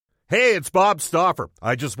Hey, it's Bob Stauffer.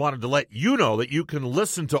 I just wanted to let you know that you can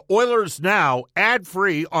listen to Oilers Now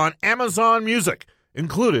ad-free on Amazon Music,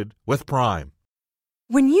 included with Prime.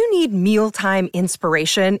 When you need mealtime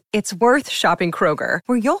inspiration, it's worth shopping Kroger,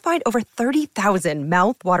 where you'll find over 30,000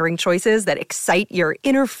 mouth-watering choices that excite your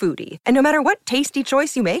inner foodie. And no matter what tasty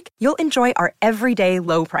choice you make, you'll enjoy our everyday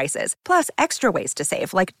low prices, plus extra ways to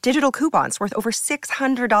save, like digital coupons worth over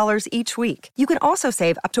 $600 each week. You can also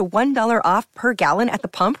save up to $1 off per gallon at the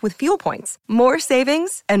pump with fuel points. More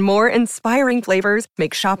savings and more inspiring flavors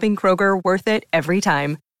make shopping Kroger worth it every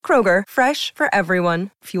time. Kroger, fresh for everyone.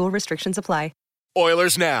 Fuel restrictions apply.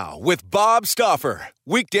 Oilers Now with Bob Stauffer.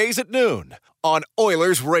 Weekdays at noon on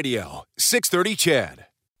Oilers Radio, 630 CHED.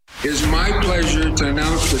 It's my pleasure to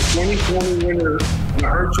announce the 2020 winner of the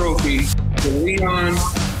Hart Trophy to Leon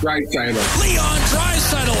Draisaitl. Leon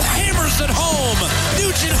Draisaitl hammers it home.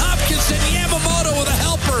 Nugent Hopkins and Yamamoto with the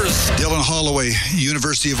helpers. Dylan Holloway,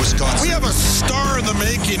 University of Wisconsin. We have a star in the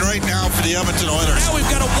making right now for the Edmonton Oilers. Now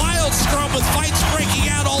we've got a wild scrum with fights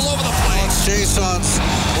breaking out all over the place. Jason's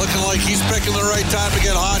looking like he's picking the right time to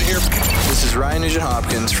get hot here. This is Ryan Nugent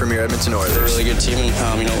Hopkins from your Edmonton Oilers. We're a really good team, and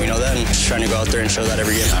we know that, and just trying to go out there and show that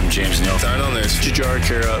every game. I'm James Neal. Start on this. Jujhar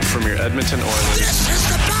Khaira from your Edmonton Oilers. This is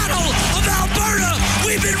the Battle of Alberta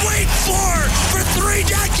we've been waiting for 3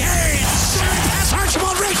 decades. Pass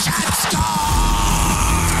Archibald Richard score.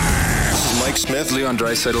 Mike Smith, Leon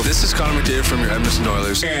Draisaitl. This is Connor McDavid from your Edmonton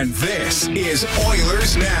Oilers. And this is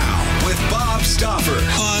Oilers Now with Bob Stauffer.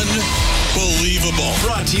 Unbelievable.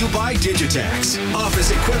 Brought to you by Digitex. Office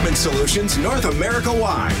Equipment Solutions North America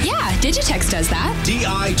wide. Yeah, Digitex does that.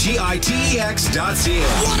 Digitex.ca.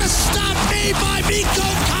 What a stop made by Mikko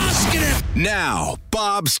Koskinen. Now,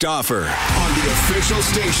 Bob Stauffer on the official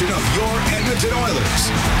station of your Edmonton Oilers.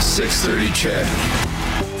 630 CHED.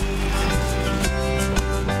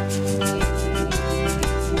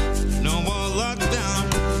 No more lockdown.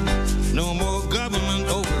 No more government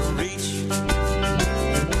overreach.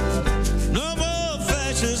 No more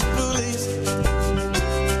fascist bullies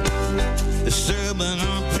disturbing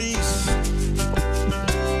our peace.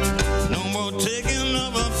 No more taking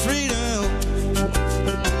of our freedom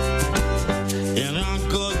and our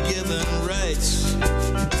God-given rights.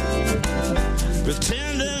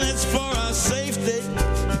 Pretending it's for our safety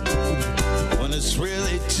when it's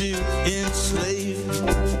really to enslave.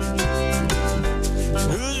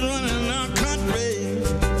 Who's running our country?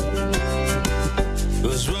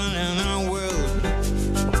 Who's running our world?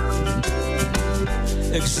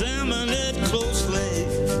 Examine it closely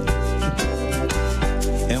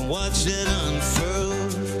and watch it unfurl.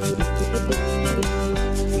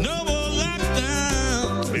 No more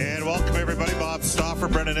lockdown. And welcome, everybody. Bob Stauffer,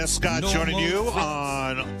 Brendan Escott joining you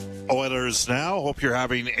on Oilers Now. Hope you're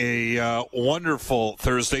having a wonderful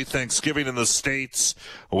Thursday. Thanksgiving in the States.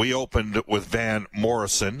 We opened with Van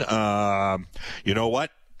Morrison. You know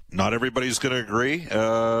what? Not everybody's going to agree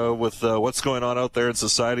with what's going on out there in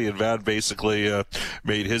society, and Van basically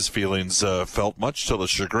made his feelings felt, much to the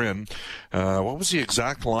chagrin. What was the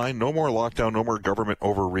exact line? No more lockdown, no more government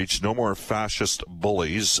overreach, no more fascist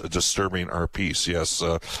bullies disturbing our peace. Yes,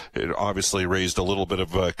 it obviously raised a little bit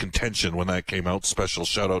of contention when that came out. Special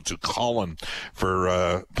shout out to Colin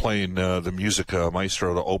for playing the music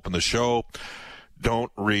maestro to open the show.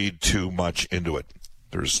 Don't read too much into it.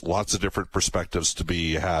 There's lots of different perspectives to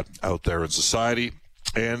be had out there in society.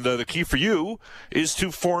 And the key for you is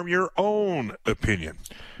to form your own opinion.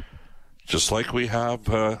 Just like we have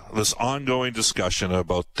this ongoing discussion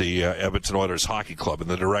about the Edmonton Oilers Hockey Club and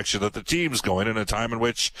the direction that the team's going in a time in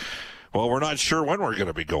which, well, we're not sure when we're going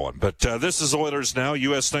to be going. But this is Oilers Now,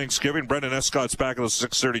 U.S. Thanksgiving. Brendan Escott's back in the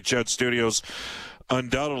 630 CHED studios.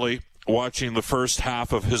 Undoubtedly watching the first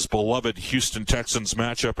half of his beloved Houston Texans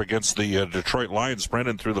matchup against the Detroit Lions.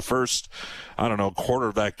 Brendan, through the first, quarter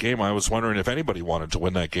of that game, I was wondering if anybody wanted to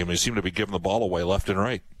win that game. They seemed to be giving the ball away left and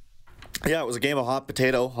right. Yeah, it was a game of hot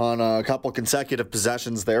potato on a couple consecutive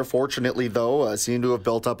possessions there. Fortunately, though, seemed to have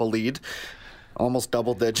built up a lead. Almost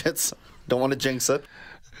double digits. Don't want to jinx it.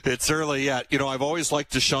 It's early yet. I've always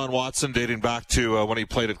liked Deshaun Watson, dating back to when he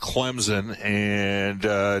played at Clemson and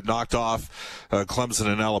knocked off Clemson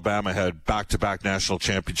and Alabama. Had back-to-back national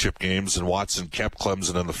championship games, and Watson kept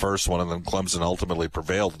Clemson in the first one, and then Clemson ultimately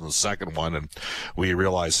prevailed in the second one, and we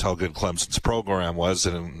realized how good Clemson's program was.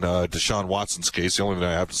 And in Deshaun Watson's case, the only thing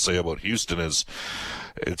I have to say about Houston is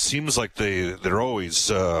it seems like they're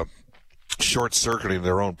always short-circuiting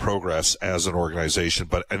their own progress as an organization.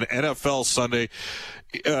 But an NFL Sunday,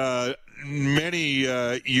 many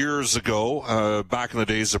years ago, back in the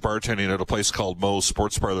days of bartending at a place called Moe's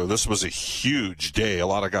Sports Parlor, this was a huge day. A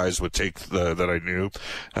lot of guys would take that I knew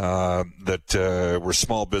that were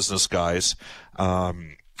small business guys.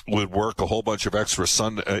 Would work a whole bunch of extra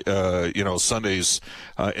Sundays in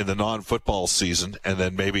the non-football season, and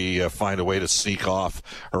then maybe find a way to sneak off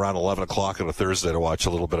around 11 o'clock on a Thursday to watch a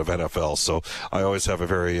little bit of NFL. So I always have a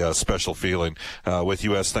very special feeling with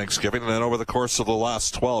U.S. Thanksgiving. And then over the course of the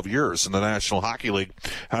last 12 years in the National Hockey League,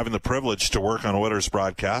 having the privilege to work on Oilers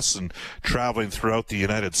broadcasts and traveling throughout the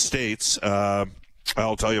United States,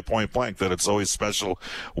 I'll tell you point blank that it's always special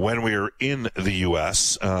when we are in the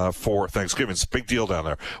U.S. For Thanksgiving. It's a big deal down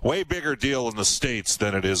there. Way bigger deal in the States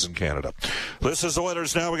than it is in Canada. This is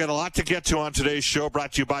Oilers Now. We got a lot to get to on today's show,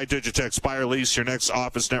 brought to you by Digitex. Buy or lease your next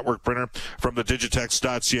office network printer from the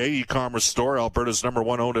Digitex.ca e-commerce store, Alberta's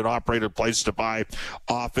 #1 owned and operated place to buy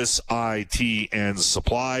office, IT, and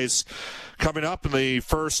supplies. Coming up in the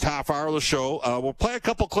first half hour of the show, we'll play a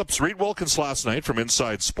couple clips. Reed Wilkins last night from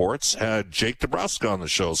Inside Sports had Jake DeBrusk on the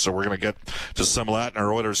show, so we're going to get to some of that in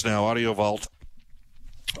our Oilers Now audio vault.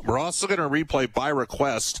 We're also going to replay by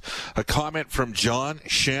request a comment from John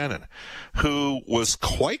Shannon, who was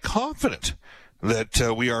quite confident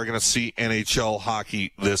that we are going to see NHL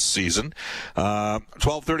hockey this season.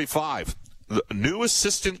 12:35, the new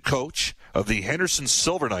assistant coach of the Henderson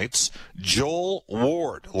Silver Knights, Joel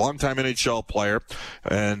Ward, longtime NHL player,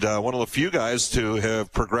 and one of the few guys to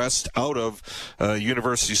have progressed out of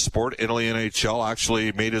university sport, Italy NHL,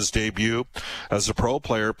 actually made his debut as a pro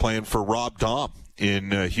player playing for Rob Dahm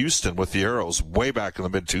in Houston with the Arrows way back in the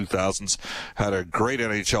mid-2000s. Had a great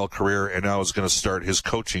NHL career and now is going to start his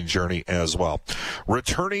coaching journey as well.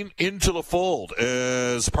 Returning into the fold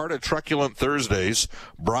as part of Truculent Thursdays,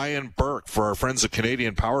 Brian Burke for our friends at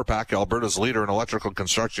Canadian Power Pack, Alberta's leader in electrical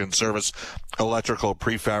construction service, electrical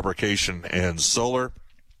prefabrication, and solar.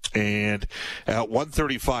 And at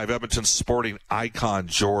 1:35, Edmonton sporting icon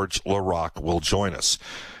George Laraque will join us.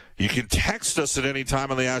 You can text us at any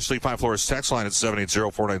time on the Ashley Fine Floors text line at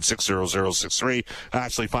 780-496-0063.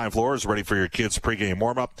 Ashley Fine Floors, ready for your kids' pregame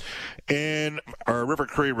warm-up. And our River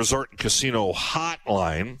Cree Resort and Casino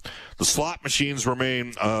hotline. The slot machines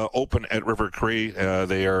remain open at River Cree.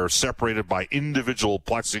 They are separated by individual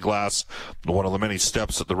plexiglass. One of the many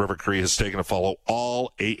steps that the River Cree has taken to follow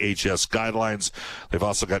all AHS guidelines. They've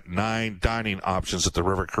also got 9 dining options at the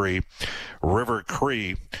River Cree. River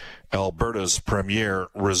Cree, Alberta's premier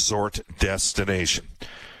resort destination.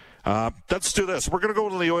 Let's do this. We're going to go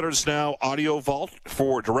to the Oilers Now audio vault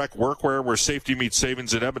for Direct Workwear, where safety meets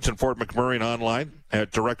savings in Edmonton, Fort McMurray, and online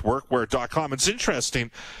at directworkwear.com. It's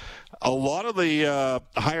interesting. A lot of the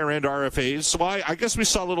higher-end RFAs, so I guess we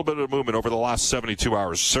saw a little bit of movement over the last 72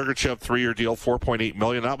 hours. Sergachev, 3-year deal, $4.8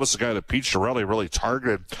 million. That was the guy that Pete Chiarelli really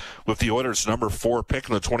targeted with the Oilers' number 4 pick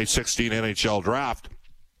in the 2016 NHL draft.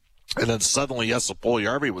 And then suddenly, Jesse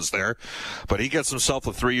Puljujärvi was there, but he gets himself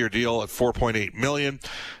a 3-year deal at $4.8 million,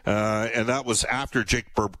 and that was after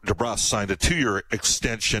Jake DeBrusk signed a 2-year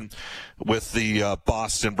extension with the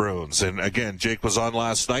Boston Bruins. And again, Jake was on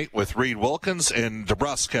last night with Reed Wilkins, and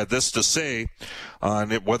DeBrusk had this to say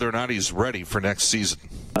on whether or not he's ready for next season.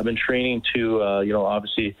 I've been training to,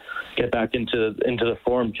 obviously get back into the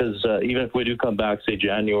form, because even if we do come back, say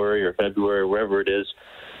January or February, wherever it is,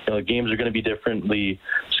 games are going to be differently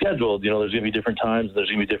scheduled. There's going to be different times. There's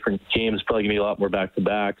going to be different games. Probably going to be a lot more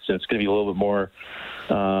back-to-backs, and it's going to be a little bit more,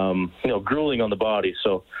 grueling on the body.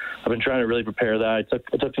 So I've been trying to really prepare that. I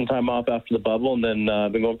took some time off after the bubble, and then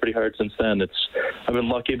I've been going pretty hard since then. I've been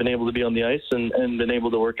lucky, been able to be on the ice and been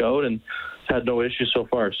able to work out, and had no issues so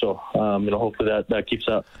far. So hopefully that keeps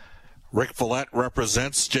up. Rick Vallette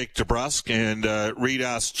represents Jake DeBrusk, and Reed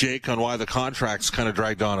asked Jake on why the contract's kind of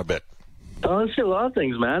dragged on a bit. Honestly, a lot of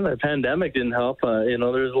things, man. The pandemic didn't help.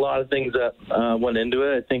 There's a lot of things that went into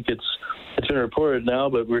it. I think it's been reported now,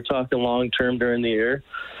 but we're talking long term during the year.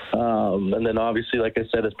 And then obviously, like I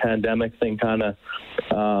said, this pandemic thing kind of,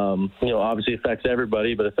 obviously affects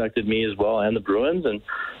everybody, but affected me as well and the Bruins. And,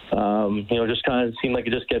 just kind of seemed like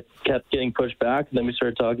it just kept getting pushed back. And then we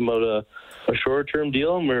started talking about a short-term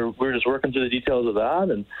deal, and we're just working through the details of that.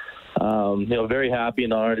 And, very happy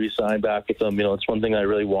and honored to be signed back with them. It's one thing I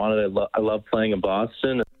really wanted. I love playing in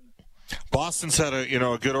Boston. Boston's had a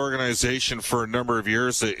good organization for a number of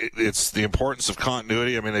years. It's the importance of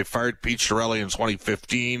continuity. I mean, they fired Pete Chiarelli in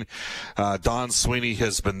 2015. Don Sweeney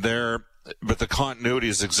has been there, but the continuity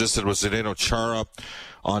has existed with Zdeno Chara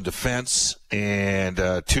on defense and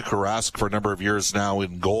Tuukka Rask for a number of years now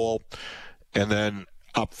in goal. And then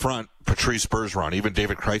up front, Patrice Bergeron, even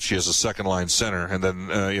David Krejci as a second-line center. And then,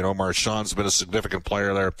 Marchand's been a significant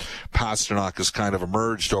player there. Pasternak has kind of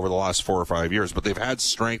emerged over the last 4 or 5 years. But they've had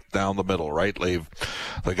strength down the middle, right? They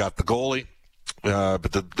got the goalie.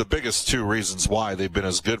 But the biggest two reasons why they've been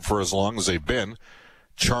as good for as long as they've been,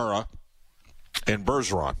 Chara and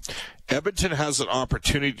Bergeron. Edmonton has an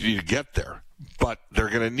opportunity to get there, but they're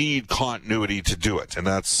going to need continuity to do it. And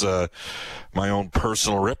that's my own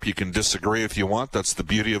personal rip. You can disagree if you want. That's the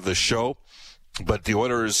beauty of the show. But the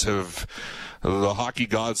Oilers the hockey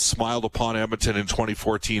gods smiled upon Edmonton in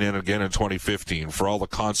 2014 and again in 2015 for all the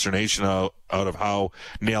consternation out of how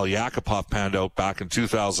Nail Yakupov panned out back in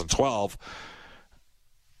 2012.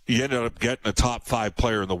 You ended up getting a top 5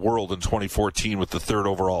 player in the world in 2014 with the 3rd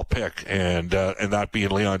overall pick, and that being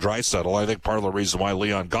Leon Draisaitl. I think part of the reason why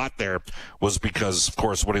Leon got there was because, of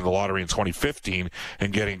course, winning the lottery in 2015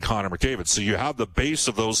 and getting Connor McDavid. So you have the base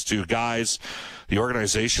of those two guys. The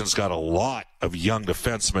organization's got a lot of young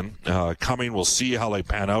defensemen coming. We'll see how they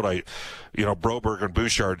pan out. Broberg and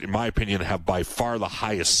Bouchard, in my opinion, have by far the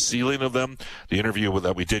highest ceiling of them. The interview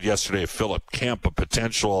that we did yesterday of Philip Kemp, a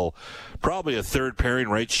potential, probably a third pairing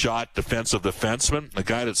right shot defensive defenseman. A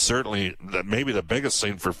guy that's certainly, maybe the biggest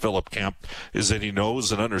thing for Philip Kemp is that he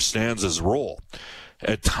knows and understands his role.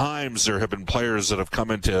 At times, there have been players that have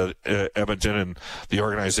come into Edmonton, and the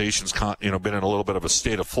organization's been in a little bit of a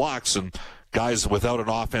state of flux, and guys without an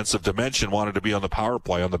offensive dimension wanted to be on the power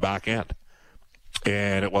play on the back end.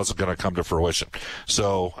 And it wasn't going to come to fruition.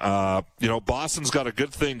 So, Boston's got a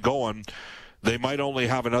good thing going. They might only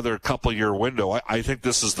have another couple-year window. I think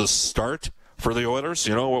this is the start for the Oilers,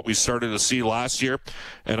 what we started to see last year.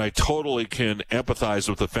 And I totally can empathize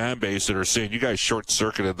with the fan base that are saying, you guys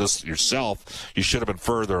short-circuited this yourself. You should have been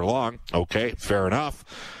further along. Okay, fair enough.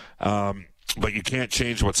 But you can't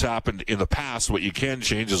change what's happened in the past. What you can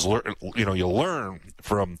change is, you learn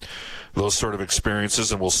from those sort of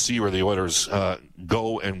experiences, and we'll see where the Oilers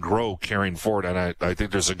go and grow carrying forward. And I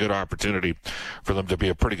think there's a good opportunity for them to be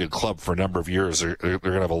a pretty good club for a number of years. They're going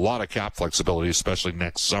to have a lot of cap flexibility, especially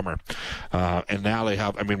next summer. And now they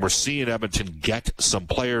have, we're seeing Edmonton get some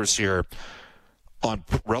players here on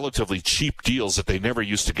relatively cheap deals that they never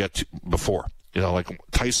used to get to before. Like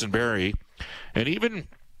Tyson Barrie, and even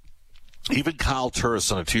Kyle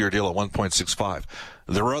Turris on a 2-year deal at 1.65.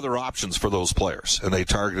 There were other options for those players, and they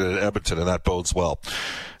targeted Edmonton, and that bodes well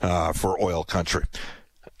for Oil Country.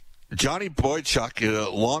 Johnny Boychuk, a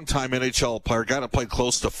longtime NHL player, guy that played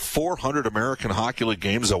close to 400 American Hockey League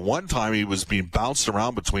games. At one time, he was being bounced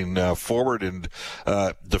around between forward and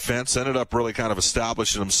defense. Ended up really kind of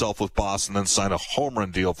establishing himself with Boston, then signed a home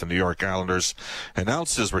run deal with the New York Islanders.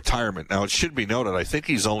 Announced his retirement. Now, it should be noted, I think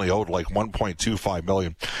he's only owed like $1.25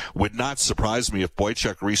 million. Would not surprise me if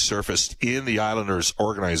Boychuk resurfaced in the Islanders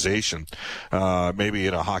organization, maybe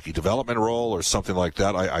in a hockey development role or something like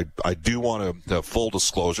that. I do want a full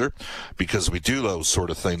disclosure, because we do those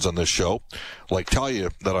sort of things on this show, like tell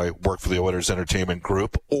you that I work for the Oilers Entertainment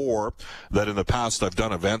Group, or that in the past I've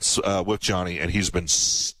done events with Johnny, and he's been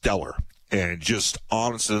stellar and just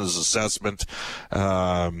honest in his assessment.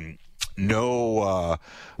 No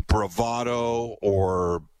bravado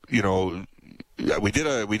or, we did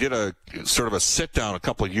a sort of a sit down a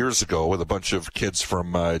couple of years ago with a bunch of kids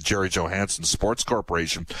from Jerry Johansson Sports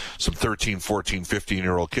Corporation, some 13, 14,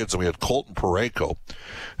 15-year-old kids, and we had Colton Parayko,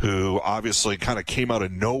 who obviously kind of came out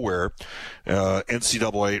of nowhere,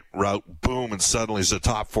 NCAA route, boom, and suddenly he's a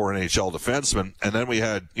top 4 NHL defenseman. And then we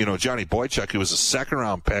had, Johnny Boychuk, who was a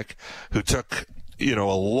second-round pick, who took a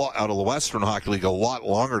lot out of the Western Hockey League, a lot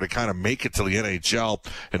longer to kind of make it to the NHL,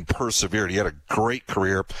 and persevered. He had a great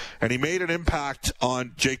career, and he made an impact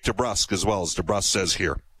on Jake DeBrusk as well, as DeBrusk says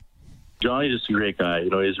here. Johnny's just a great guy.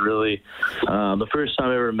 He's really, the first time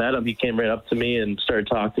I ever met him, he came right up to me and started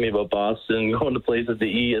talking to me about Boston, going to places to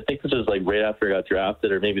eat. I think this was like right after I got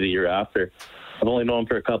drafted, or maybe the year after. I've only known him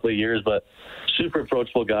for a couple of years, but super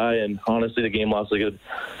approachable guy, and honestly, the game lost a good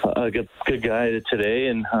guy today.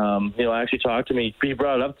 And I actually talked to me. He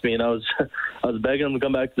brought it up to me, and I was begging him to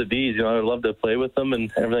come back to the Bees. I'd love to play with him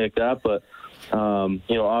and everything like that. But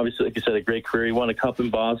obviously, like you said, a great career. He won a cup in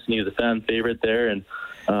Boston. He was a fan favorite there, and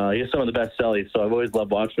he has some of the best cellies. So I've always loved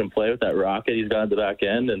watching him play with that rocket he's got at the back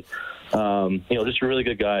end, and just a really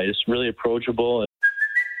good guy, just really approachable.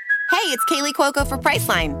 Hey, it's Kaylee Cuoco for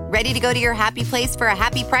Priceline. Ready to go to your happy place for a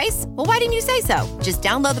happy price? Well, why didn't you say so? Just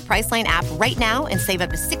download the Priceline app right now and save up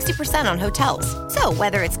to 60% on hotels. So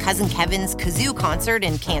whether it's Cousin Kevin's Kazoo Concert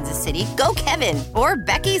in Kansas City, go Kevin, or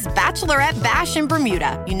Becky's Bachelorette Bash in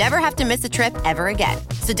Bermuda, you never have to miss a trip ever again.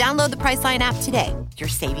 So download the Priceline app today. Your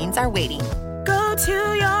savings are waiting. Go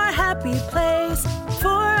to your happy place for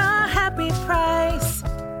a happy price.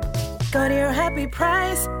 Go to your happy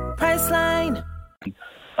price, Priceline.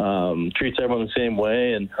 Treats everyone the same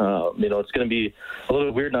way, and it's going to be a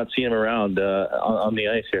little weird not seeing him around on the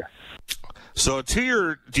ice here. So a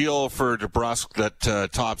 2-year deal for DeBrusk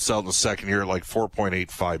that tops out in the second year, like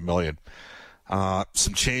 $4.85 million.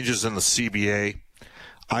 Some changes in the CBA.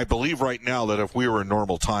 I believe right now that if we were in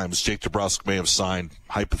normal times, Jake DeBrusk may have signed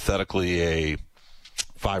hypothetically a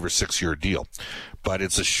 5 or 6 year deal, but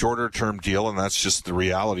it's a shorter term deal, and that's just the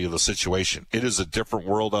reality of the situation. It is a different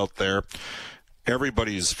world out there.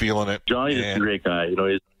 Everybody's feeling it. Johnny's a great guy.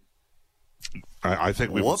 I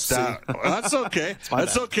think we will stop. That's okay.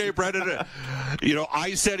 That's okay, Brendan.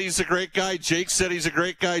 I said he's a great guy. Jake said he's a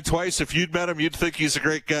great guy twice. If you'd met him, you'd think he's a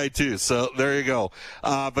great guy too. So there you go.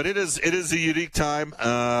 But it is a unique time.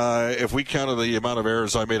 If we counted the amount of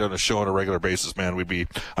errors I made on a show on a regular basis, man,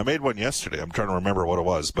 I made one yesterday. I'm trying to remember what it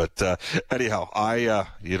was. But anyhow,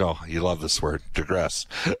 you love this word, digress.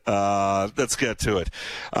 Let's get to it.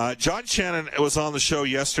 John Shannon was on the show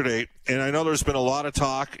yesterday, and I know there's been a lot of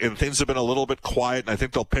talk, and things have been a little bit quiet, and I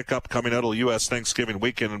think they'll pick up coming out of the U.S. Thanksgiving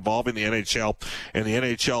weekend involving the NHL and the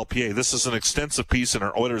NHLPA. This is an extensive piece in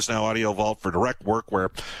our Oilers Now audio vault for direct workwear,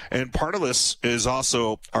 and part of this is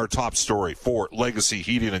also our top story for Legacy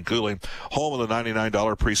Heating and Cooling, home of the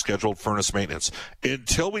 $99 pre-scheduled furnace maintenance.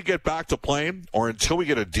 Until we get back to playing, or until we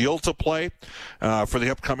get a deal to play for the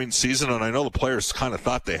upcoming season, and I know the players kind of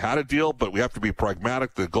thought they had a deal, but we have to be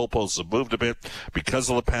pragmatic. The goalposts have moved a bit because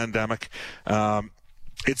of the pandemic.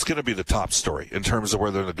 It's going to be the top story in terms of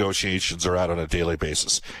where the negotiations are at on a daily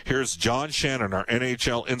basis. Here's John Shannon, our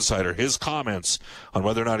NHL insider, his comments on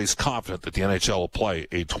whether or not he's confident that the NHL will play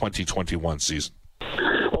a 2021 season.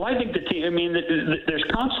 Well, I think there's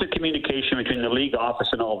constant communication between the league office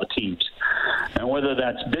and all the teams. And whether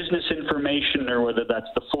that's business information or whether that's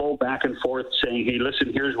the flow back and forth saying, hey,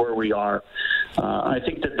 listen, here's where we are. I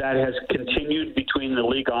think that has continued between the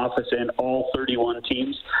league office and all 31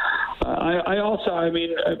 teams.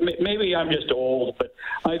 Maybe I'm just old, but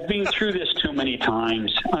I've been through this too many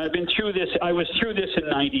times. I've been through this. I was through this in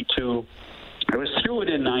 92. I was through it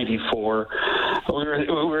in 94. We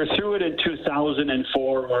were through it in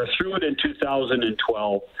 2004. We're through it in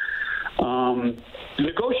 2012.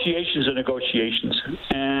 Negotiations are negotiations,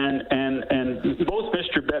 and both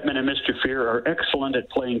Mr. Bettman and Mr. Fear are excellent at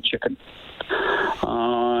playing chicken.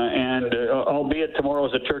 Albeit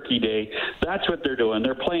tomorrow's a turkey day, that's what they're doing.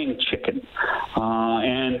 They're playing chicken.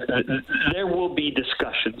 And there will be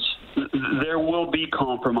discussions. There will be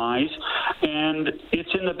compromise. And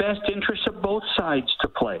it's in the best interest of both sides to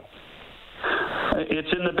play.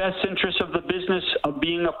 It's in the best interest of the business of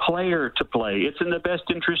being a player to play. It's in the best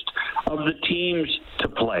interest of the teams to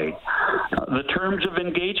play. The terms of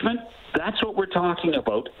engagement, that's what we're talking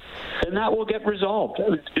about, and that will get resolved.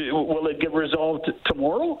 Will it get resolved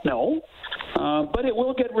tomorrow? No. But it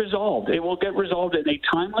will get resolved. It will get resolved in a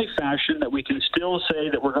timely fashion that we can still say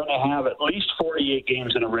that we're going to have at least 48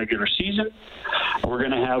 games in a regular season. We're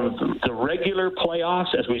going to have the regular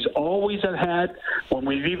playoffs as we always have had when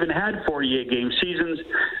we've even had 48-game seasons.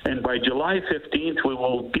 And by July 15th, we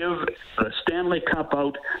will give the Stanley Cup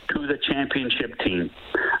out to the championship team.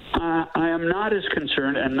 I am not as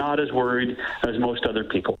concerned and not as worried as most other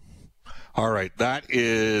people. All right, that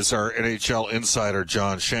is our NHL insider,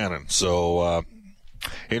 John Shannon. So,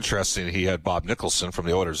 interesting, he had Bob Nicholson from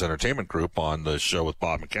the Oilers Entertainment Group on the show with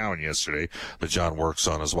Bob McCowan yesterday that John works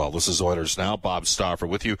on as well. This is Oilers Now. Bob Stauffer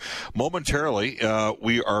with you. Momentarily,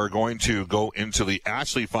 we are going to go into the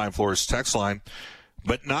Ashley Fine Floors text line,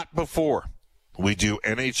 but not before we do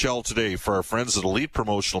NHL Today for our friends at Elite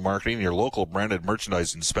Promotional Marketing, your local branded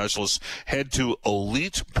merchandising specialists. Head to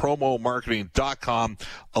ElitePromoMarketing.com.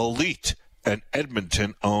 Elite, an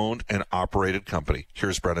Edmonton-owned and operated company.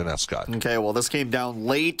 Here's Brendan Escott. Okay, well, this came down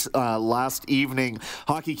late last evening.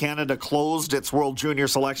 Hockey Canada closed its World Junior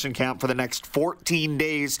Selection Camp for the next 14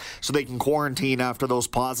 days so they can quarantine after those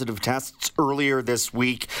positive tests earlier this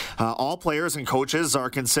week. All players and coaches are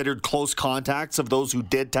considered close contacts of those who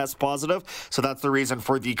did test positive, so that's the reason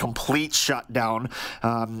for the complete shutdown.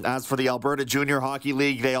 As for the Alberta Junior Hockey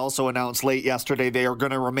League, they also announced late yesterday they are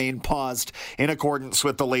going to remain paused in accordance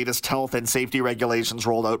with the latest health and safety regulations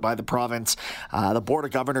rolled out by the province. The Board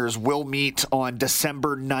of Governors will meet on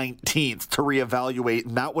December 19th to reevaluate,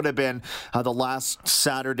 and that would have been the last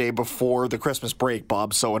Saturday before the Christmas break,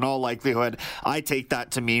 Bob. So in all likelihood, I take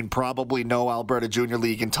that to mean probably no Alberta Junior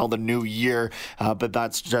League until the new year, but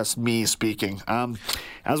that's just me speaking.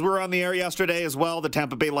 As we were on the air yesterday as well, the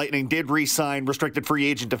Tampa Bay Lightning did re-sign restricted free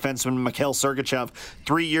agent defenseman Mikhail Sergachev.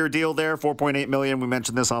 3-year deal there, $4.8 million. We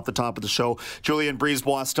mentioned this off the top of the show. Julien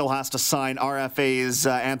Brisebois still has to sign RFA's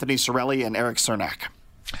Anthony Cirelli and Eric Cernak.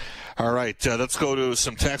 All right, let's go to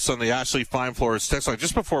some text on the Ashley Fine Floors text line.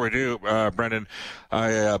 Just before we do, Brendan,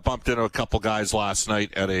 I bumped into a couple guys last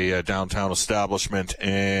night at a downtown establishment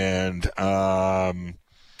and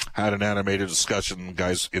had an animated discussion,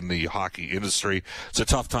 guys in the hockey industry. It's a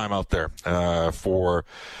tough time out there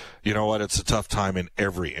you know what? It's a tough time in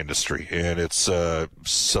every industry, and it's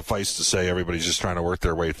suffice to say everybody's just trying to work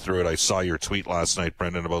their way through it. I saw your tweet last night,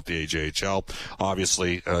 Brendan, about the AJHL.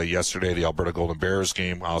 Obviously, yesterday the Alberta Golden Bears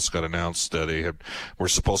game also got announced. Were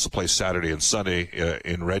supposed to play Saturday and Sunday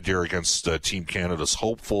in Red Deer against Team Canada's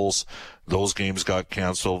hopefuls. Those games got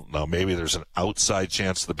canceled. Now maybe there's an outside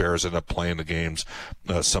chance the Bears end up playing the games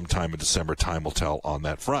sometime in December. Time will tell on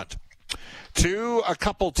that front. To a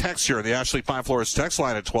couple texts here in the Ashley Fine Floors text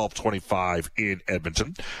line at 1225 in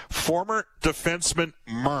Edmonton. Former defenseman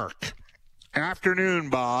Mark. Afternoon,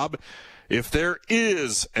 Bob. If there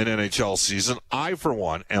is an NHL season, I, for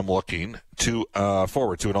one, am looking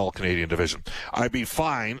forward to an all-Canadian division. I'd be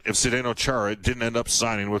fine if Zdeno Chara didn't end up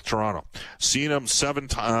signing with Toronto. Seeing him 7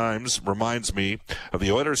 times reminds me of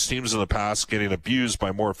the Oilers teams in the past getting abused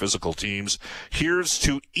by more physical teams. Here's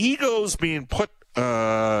to egos being put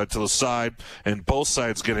to the side and both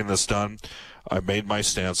sides getting this done. I've made my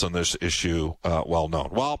stance on this issue well known.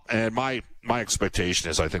 Well, and my expectation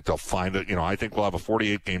is I think they'll find it. I think we'll have a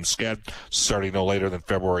 48-game sched starting no later than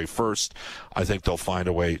February 1st. I think they'll find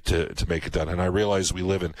a way to make it done. And I realize we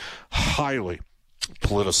live in highly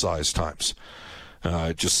politicized times.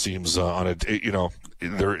 It just seems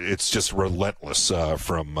it's just relentless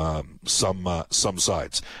from some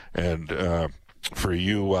sides. And for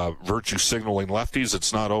you virtue signaling lefties,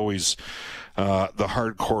 it's not always the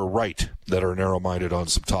hardcore right that are narrow-minded on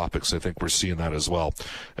some topics. I think we're seeing that as well,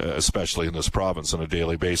 especially in this province on a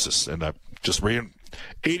daily basis. And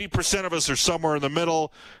 80% of us are somewhere in the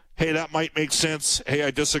middle. Hey, that might make sense. Hey, I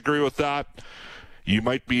disagree with that. You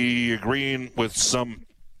might be agreeing with some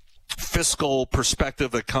fiscal perspective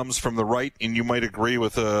that comes from the right, and you might agree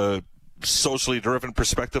with a socially driven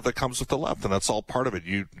perspective that comes with the left, and that's all part of it.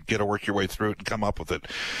 You get to work your way through it and come up with it.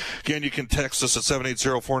 Again, you can text us at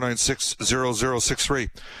 780-496-0063.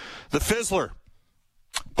 The Fizzler.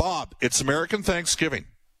 Bob, it's American Thanksgiving,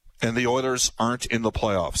 and the Oilers aren't in the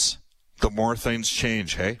playoffs. The more things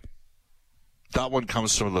change, hey? That one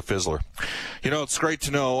comes from the Fizzler. It's great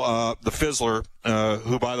to know the Fizzler,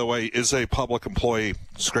 who, by the way, is a public employee.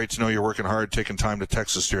 It's great to know you're working hard, taking time to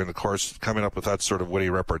text us during the course, coming up with that sort of witty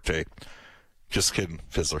repartee. Just kidding,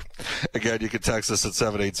 Fizzler. Again, you can text us at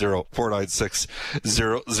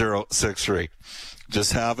 780-496-0063.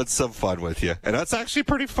 Just having some fun with you. And that's actually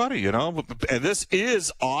pretty funny, And this is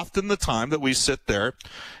often the time that we sit there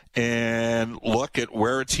and look at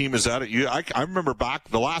where a team is at. I remember back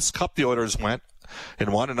the last cup the Oilers went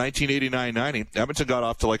and won in 1989-90. Edmonton got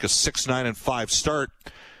off to like a 6-9-5 start,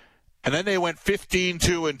 and then they went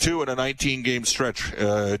 15-2-2 in a 19-game stretch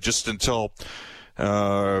just until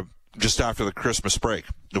just after the Christmas break.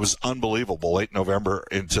 It was unbelievable, late November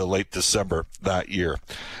into late December that year.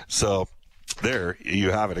 So there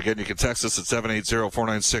you have it. Again, you can text us at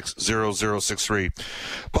 780-496-0063.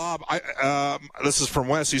 Bob, this is from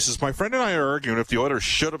Wes. He says, my friend and I are arguing if the Oilers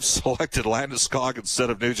should have selected Landeskog instead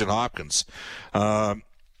of Nugent Hopkins. I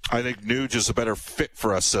think Nuge is a better fit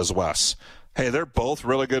for us, says Wes. Hey, they're both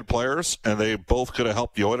really good players, and they both could have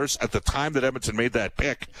helped the Oilers. At the time that Edmonton made that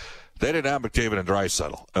pick, they didn't have McDavid and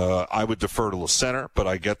Draisaitl. I would defer to the center, but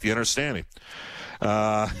I get the understanding.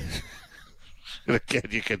 Again,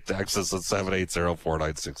 you can text us at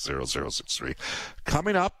 780-496-0063.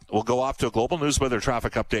 Coming up, we'll go off to a global news weather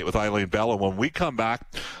traffic update with Eileen Bell. And when we come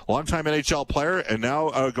back, longtime NHL player and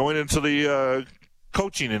now going into the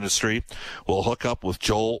coaching industry, we'll hook up with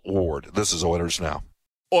Joel Ward. This is Oilers Now.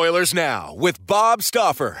 Oilers Now with Bob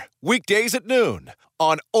Stauffer. Weekdays at noon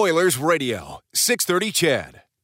on Oilers Radio, 630 CHED.